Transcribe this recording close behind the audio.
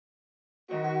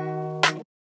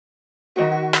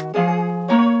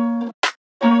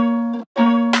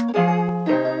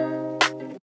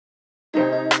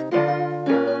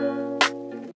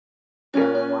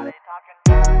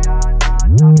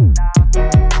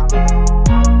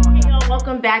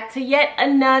welcome back to yet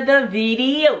another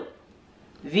video.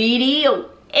 Hey,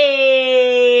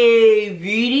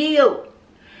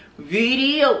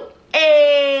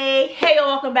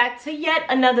 welcome back to yet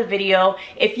another video.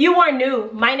 If you are new,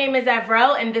 my name is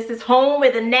Avrel and this is Home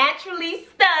with a Naturally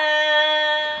Stuff.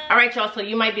 Alright y'all, so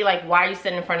you might be like, why are you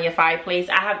sitting in front of your fireplace?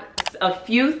 I have a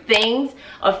few things,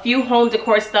 a few home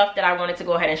decor stuff that I wanted to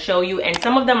go ahead and show you, and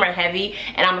some of them are heavy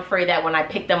and I'm afraid that when I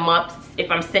pick them up, if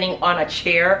I'm sitting on a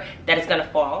chair, that it's gonna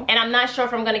fall. And I'm not sure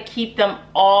if I'm gonna keep them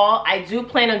all. I do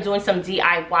plan on doing some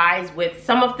DIYs with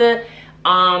some of the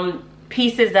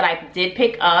pieces that I did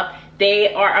pick up.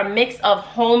 They are a mix of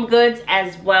home goods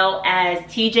as well as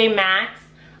TJ Maxx,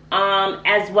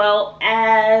 as well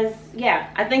as, yeah,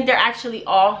 I think they're actually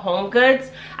all home goods.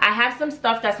 I have some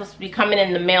stuff that's supposed to be coming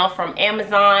in the mail from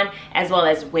Amazon as well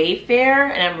as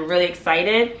Wayfair, and I'm really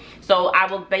excited. So I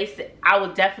will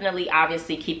definitely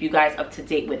obviously keep you guys up to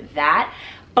date with that.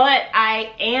 But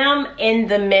I am in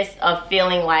the midst of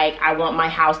feeling like I want my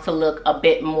house to look a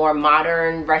bit more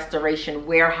modern, restoration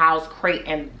warehouse, crate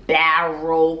and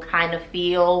barrel kind of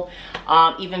feel,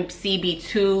 even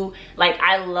CB2. Like,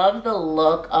 I love the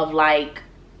look of like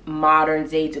modern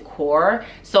day decor.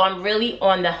 So I'm really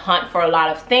on the hunt for a lot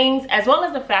of things, as well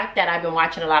as the fact that I've been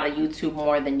watching a lot of YouTube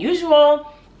more than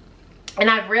usual. And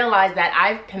I've realized that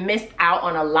I've missed out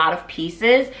on a lot of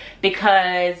pieces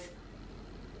because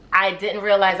I didn't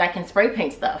realize I can spray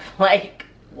paint stuff. Like,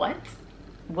 what?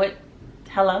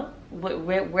 Hello?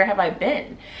 Where have I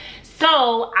been?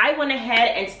 So I went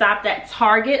ahead and stopped at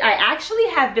Target. I actually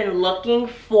have been looking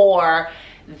for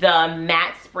the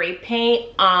matte spray paint,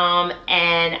 and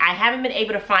I haven't been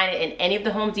able to find it in any of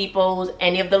the Home Depots,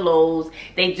 any of the Lowe's.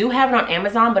 They do have it on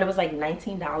Amazon, but it was like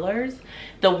 $19.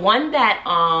 The one that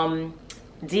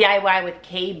DIY with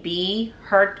KB,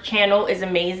 her channel is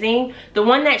amazing. The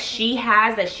one that she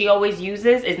has, that she always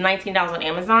uses, is $19 on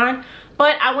Amazon.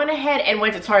 But I went ahead and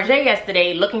went to Target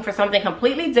yesterday looking for something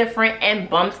completely different and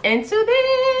bumped into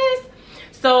this.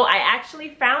 So I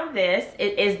actually found this.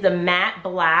 It is the matte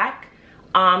black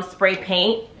spray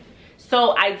paint.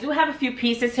 So I do have a few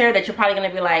pieces here that you're probably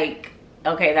gonna be like,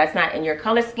 okay, that's not in your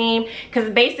color scheme, because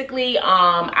basically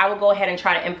I will go ahead and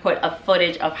try to input a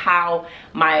footage of how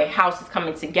my house is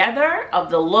coming together, of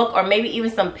the look, or maybe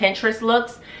even some Pinterest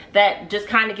looks that just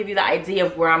kind of give you the idea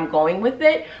of where I'm going with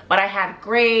it. But I have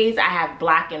grays, I have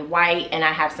black and white, and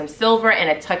I have some silver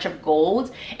and a touch of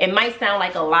gold. It might sound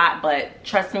like a lot, but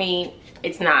trust me,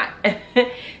 it's not.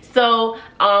 So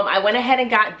I went ahead and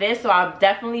got this, so I'll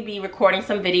definitely be recording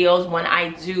some videos when I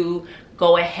do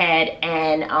go ahead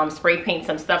and spray paint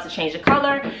some stuff to change the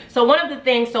color. So one of the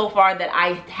things so far that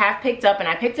I have picked up, and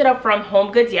I picked it up from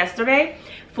HomeGoods yesterday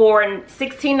for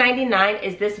 $16.99,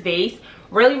 is this vase.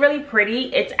 Really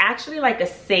pretty. It's actually like a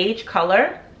sage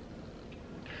color.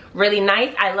 Really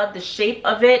nice. I love the shape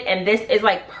of it, and this is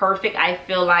like perfect, I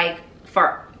feel like,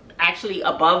 for actually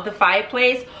above the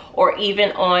fireplace or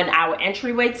even on our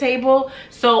entryway table.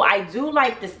 So I do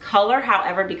like this color.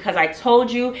 However, because I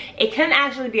told you it can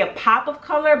actually be a pop of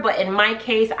color, but in my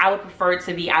case I would prefer it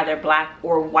to be either black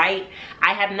or white.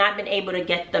 I have not been able to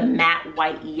get the matte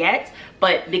white yet,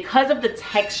 but because of the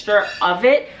texture of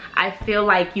it, I feel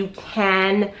like you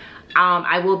can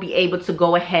I will be able to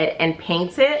go ahead and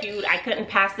paint it. Cute. I couldn't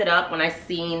pass it up when I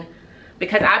seen,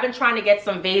 because I've been trying to get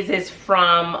some vases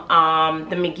from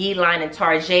the McGee line in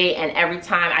Target, and every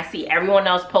time I see everyone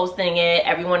else posting it,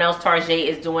 everyone else Target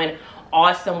is doing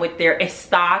awesome with their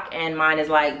stock, and mine is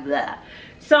like bleh.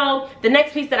 So the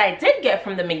next piece that I did get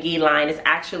from the McGee line is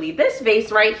actually this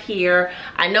vase right here.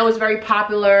 I know it's very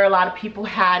popular. A lot of people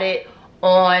had it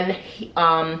on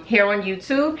here on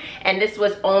YouTube, and this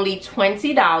was only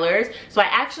 $20. So I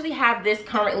actually have this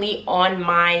currently on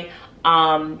my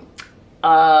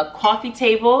coffee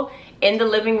table in the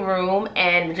living room,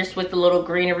 and just with the little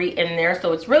greenery in there.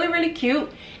 So it's really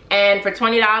cute, and for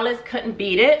 $20 couldn't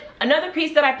beat it. Another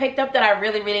piece that I picked up that I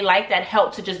really like, that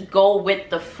helped to just go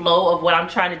with the flow of what I'm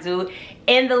trying to do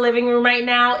in the living room right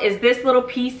now, is this little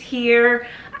piece here.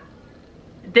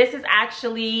 This is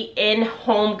actually in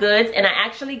HomeGoods, and I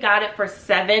actually got it for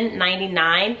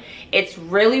 $7.99. It's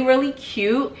really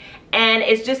cute, and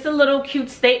it's just a little cute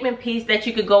statement piece that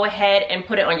you could go ahead and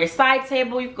put it on your side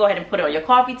table. You can go ahead and put it on your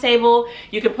coffee table.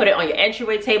 You can put it on your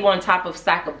entryway table on top of a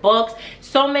stack of books.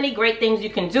 So many great things you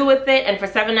can do with it, and for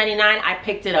 $7.99 I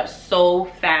picked it up so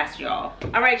fast, y'all.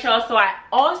 All right, y'all, so I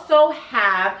also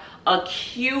have a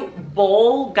cute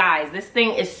bowl. Guys, this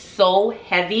thing is so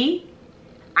heavy.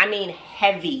 I mean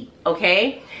heavy,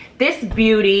 okay? This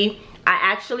beauty I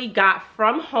actually got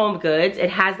from HomeGoods. It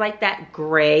has like that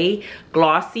gray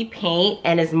glossy paint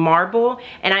and is marble,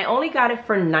 and I only got it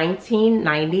for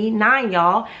 $19.99,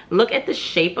 y'all. Look at the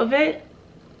shape of it.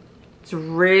 It's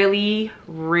really,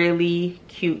 really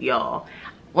cute, y'all.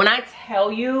 When I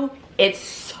tell you, it's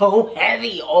so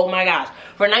heavy. Oh my gosh.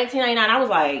 For $19.99, I was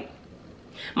like,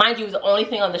 mind you, it was the only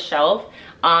thing on the shelf.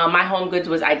 My HomeGoods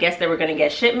was, I guess they were gonna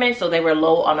get shipment, so they were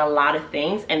low on a lot of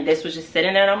things, and this was just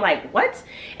sitting there, and I'm like, what?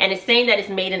 And it's saying that it's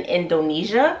made in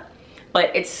Indonesia,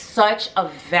 but it's such a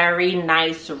very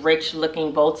nice, rich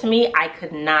looking bowl to me. I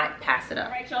could not pass it up.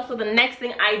 All right, y'all, so the next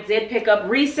thing I did pick up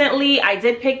recently, I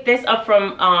did pick this up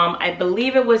from, I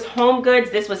believe it was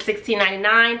HomeGoods. This was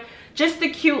 $16.99. Just a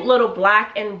cute little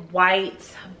black and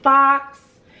white box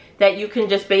that you can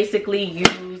just basically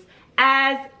use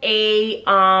as a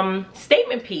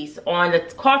statement piece on the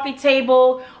coffee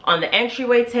table, on the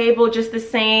entryway table, just the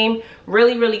same.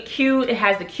 Really, really cute. It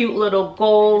has the cute little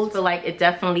gold, so like it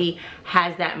definitely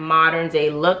has that modern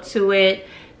day look to it.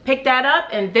 Picked that up,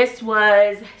 and this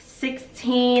was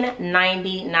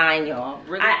 $16.99, y'all.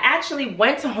 Really? I actually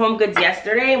went to HomeGoods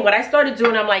yesterday, and what I started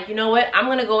doing, I'm like, you know what, I'm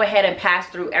gonna go ahead and pass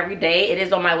through every day. It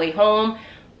is on my way home.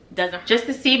 Just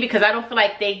to see, because I don't feel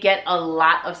like they get a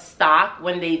lot of stock.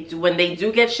 When they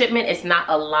do get shipment, it's not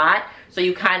a lot, so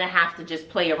you kind of have to just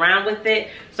play around with it.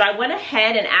 So I went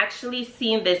ahead and actually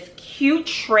seen this cute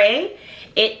tray.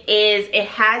 It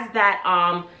has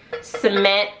that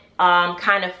cement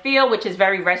kind of feel, which is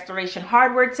very restoration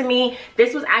hardware to me.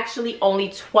 This was actually only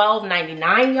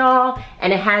 $12.99, y'all,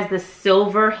 and it has the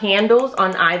silver handles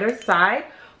on either side,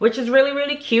 which is really,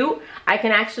 really cute. I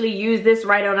can actually use this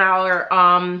right on our,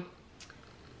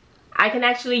 I can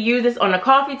actually use this on the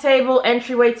coffee table,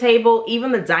 entryway table,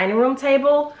 even the dining room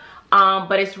table.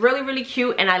 But it's really, really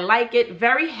cute, and I like it.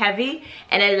 Very heavy,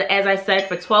 and as I said,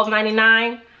 for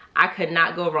 $12.99, I could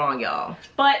not go wrong, y'all.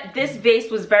 But this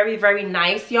vase was very, very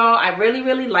nice, y'all. I really,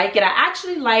 really like it. I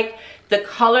actually like the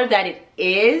color that it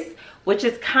is, which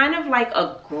is kind of like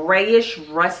a grayish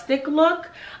rustic look.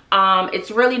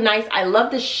 It's really nice. I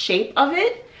love the shape of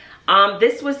it.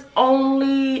 This was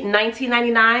only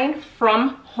 $19.99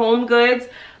 from HomeGoods,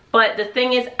 but the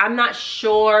thing is, I'm not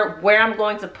sure where I'm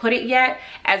going to put it yet,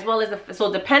 as well as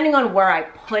so depending on where I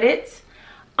put it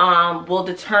will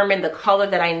determine the color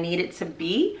that I need it to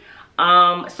be.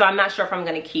 So I'm not sure if I'm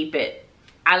going to keep it.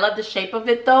 I love the shape of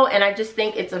it though, and I just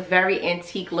think it's a very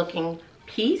antique looking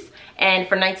piece, and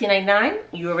for $19.99,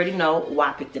 you already know why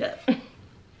I picked it up.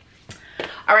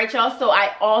 All right, y'all, so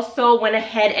I also went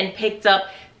ahead and picked up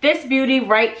this beauty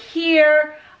right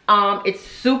here. It's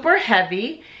super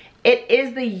heavy. It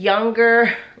is the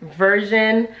younger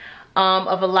version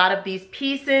of a lot of these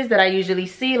pieces that I usually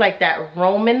see, like that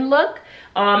Roman look,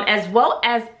 as well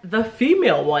as the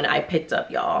female one I picked up,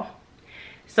 y'all.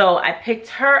 So I picked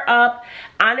her up.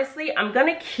 Honestly, I'm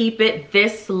gonna keep it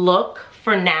this look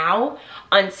for now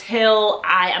until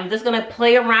I'm just gonna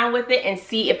play around with it and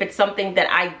see if it's something that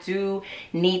I do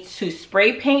need to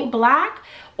spray paint black,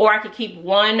 or I could keep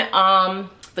one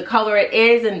the color it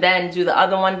is and then do the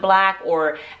other one black,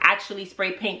 or actually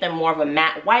spray paint them more of a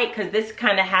matte white, because this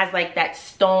kind of has like that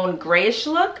stone grayish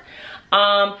look.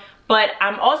 But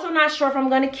I'm also not sure if I'm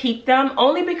going to keep them,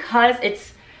 only because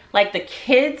it's like the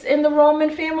kids in the Roman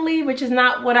family, which is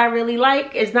not what I really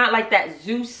like. It's not like that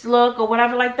Zeus look or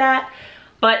whatever like that,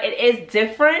 but it is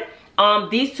different.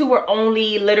 These two were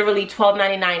only literally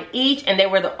 $12.99 each, and they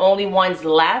were the only ones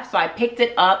left, so I picked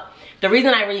it up. The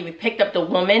reason I really picked up the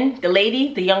woman, the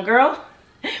lady, the young girl,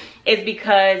 is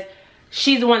because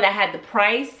she's the one that had the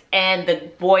price and the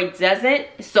boy doesn't.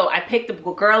 So I picked the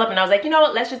girl up and I was like, you know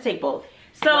what, let's just take both.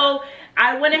 So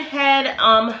I went ahead,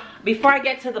 before I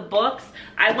get to the books,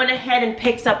 I went ahead and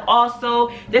picked up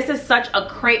also, this is such a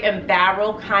crate and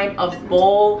barrel kind of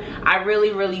bowl I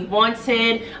really, really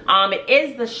wanted. It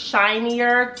is the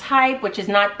shinier type, which is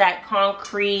not that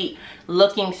concrete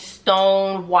looking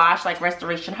stone wash like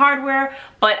restoration hardware,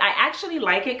 but I actually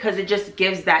like it because it just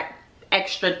gives that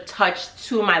extra touch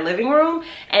to my living room.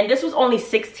 And this was only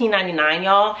 $16.99,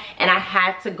 y'all, and I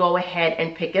had to go ahead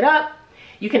and pick it up.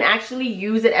 You can actually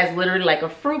use it as literally like a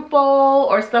fruit bowl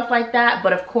or stuff like that,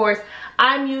 but of course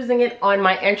I'm using it on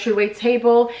my entryway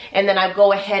table, and then I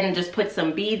go ahead and just put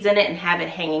some beads in it and have it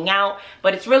hanging out.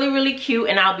 But it's really, really cute,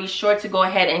 and I'll be sure to go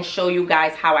ahead and show you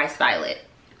guys how I style it.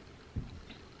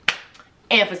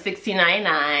 And for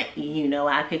 $16.99, you know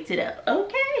I picked it up.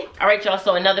 Okay. All right, y'all,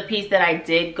 so another piece that I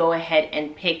did go ahead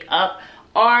and pick up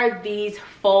are these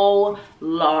faux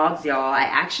logs, y'all. I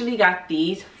actually got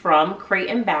these from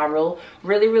Crate & Barrel.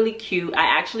 Really, really cute. I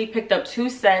actually picked up 2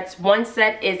 sets. One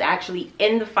set is actually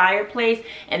in the fireplace,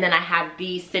 and then I have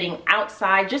these sitting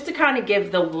outside just to kind of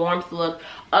give the warmth look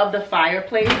of the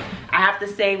fireplace. I have to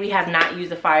say we have not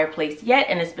used the fireplace yet,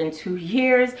 and it's been 2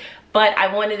 years, but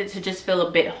I wanted it to just feel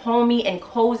a bit homey and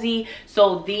cozy.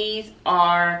 So these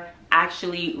are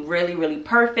actually really, really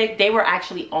perfect. They were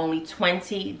actually only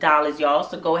 $20, y'all.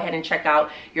 So go ahead and check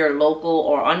out your local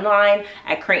or online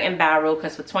at Crate & Barrel,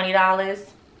 because for $20,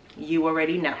 you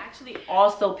already know. I actually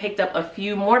also picked up a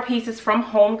few more pieces from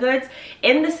HomeGoods.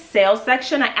 In the sales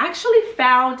section, I actually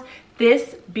found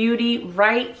this beauty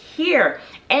right here,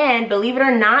 and believe it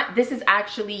or not, this is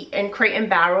actually in Crate &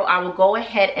 Barrel. I will go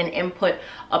ahead and input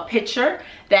a picture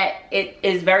that it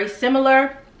is very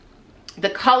similar. The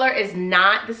color is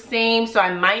not the same, so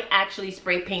I might actually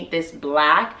spray paint this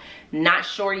black. Not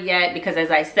sure yet, because as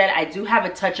I said, I do have a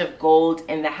touch of gold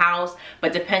in the house,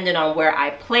 but depending on where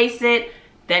I place it,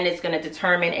 then it's going to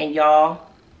determine. And y'all,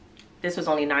 this was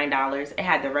only $9. It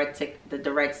had the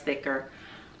red sticker.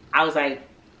 I was like,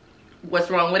 what's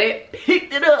wrong with it?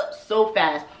 Picked it up so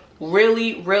fast.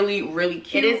 Really, really, really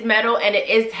cute. It is metal, and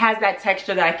it has that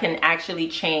texture that I can actually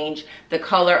change the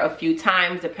color a few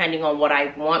times depending on what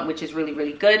I want, which is really,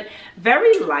 really good.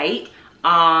 Very light,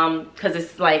 because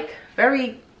it's like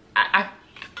very,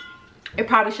 it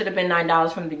probably should have been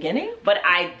 $9 from the beginning, but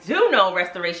I do know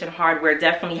Restoration Hardware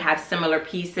definitely have similar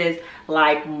pieces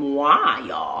like moi,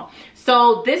 y'all.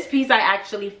 So this piece I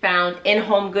actually found in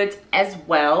HomeGoods as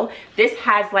well. This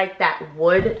has like that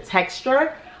wood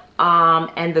texture,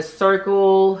 and the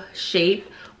circle shape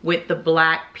with the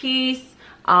black piece.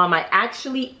 I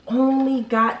actually only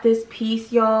got this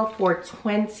piece, y'all, for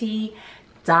 $20,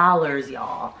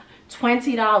 y'all.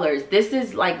 $20. This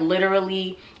is like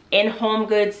literally in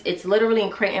HomeGoods. It's literally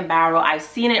in Crate & Barrel. I've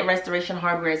seen it in Restoration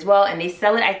Hardware as well, and they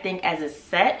sell it, I think, as a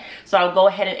set. So I'll go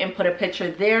ahead and input a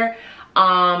picture there.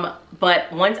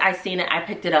 But once I seen it, I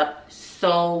picked it up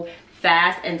so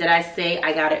fast. And did I say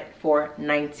I got it for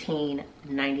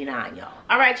 $19.99, y'all?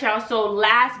 All right, y'all, so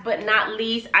last but not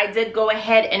least, I did go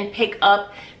ahead and pick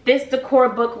up this decor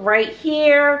book right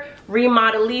here,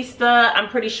 Remodelista. I'm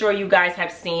pretty sure you guys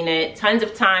have seen it tons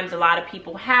of times. A lot of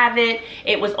people have it.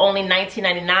 It was only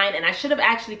 $19.99, and I should have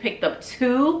actually picked up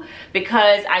 2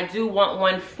 because I do want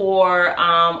one for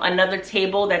another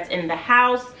table that's in the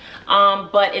house.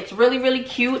 But it's really, really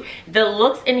cute. The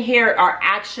looks in here are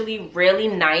actually really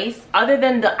nice, other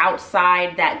than the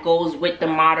outside that goes with the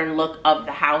modern look of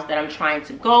the house that I'm trying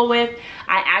to go with.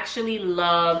 I actually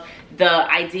love the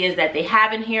ideas that they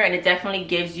have in here, and it definitely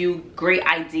gives you great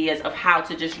ideas of how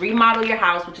to just remodel your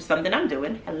house, which is something I'm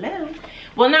doing. Hello.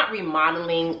 Well, not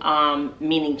remodeling,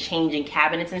 meaning changing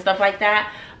cabinets and stuff like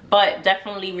that, but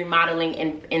definitely remodeling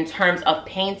in terms of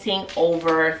painting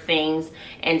over things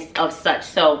and of such.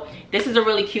 So this is a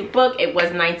really cute book. It was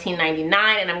 $19.99,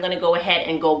 and I'm gonna go ahead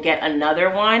and go get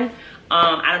another one.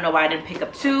 I don't know why I didn't pick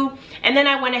up 2. And then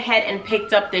I went ahead and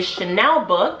picked up this Chanel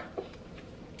book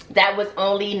that was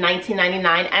only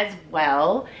 $19.99 as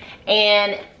well.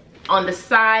 And on the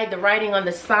side, the writing on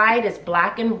the side is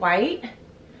black and white,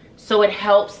 so it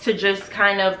helps to just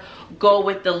kind of go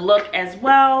with the look as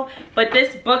well. But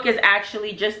this book is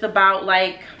actually just about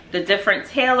like the different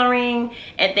tailoring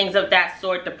and things of that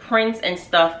sort, the prints and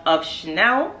stuff of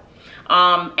Chanel.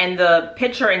 And the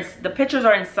pictures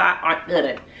are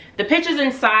inside. The pictures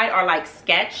inside are like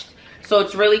sketched, so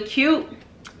it's really cute.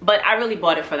 But I really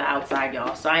bought it for the outside,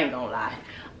 y'all, so I ain't gonna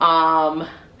lie.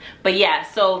 But yeah,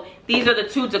 so these are the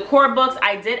 2 decor books.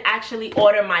 I did actually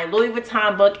order my Louis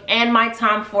Vuitton book and my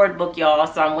Tom Ford book, y'all,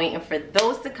 so I'm waiting for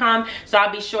those to come. So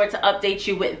I'll be sure to update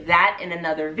you with that in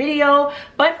another video.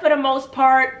 But for the most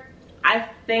part, I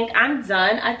think I'm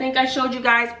done. I think I showed you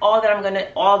guys all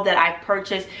that I've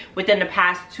purchased within the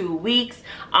past 2 weeks.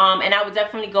 And I would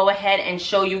definitely go ahead and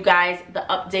show you guys the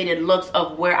updated looks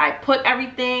of where I put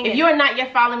everything. If you are not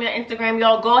yet following me on Instagram,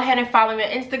 y'all, go ahead and follow me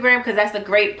on Instagram, because that's a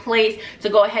great place to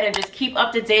go ahead and just keep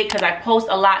up to date, because I post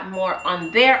a lot more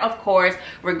on there, of course,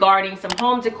 regarding some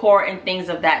home decor and things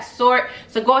of that sort.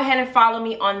 So go ahead and follow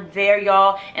me on there,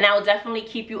 y'all, and I will definitely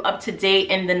keep you up to date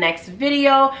in the next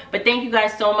video. But thank you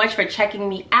guys so much for checking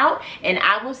me out, and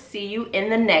I will see you in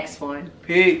the next one.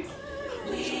 Peace.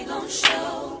 We gon'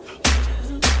 show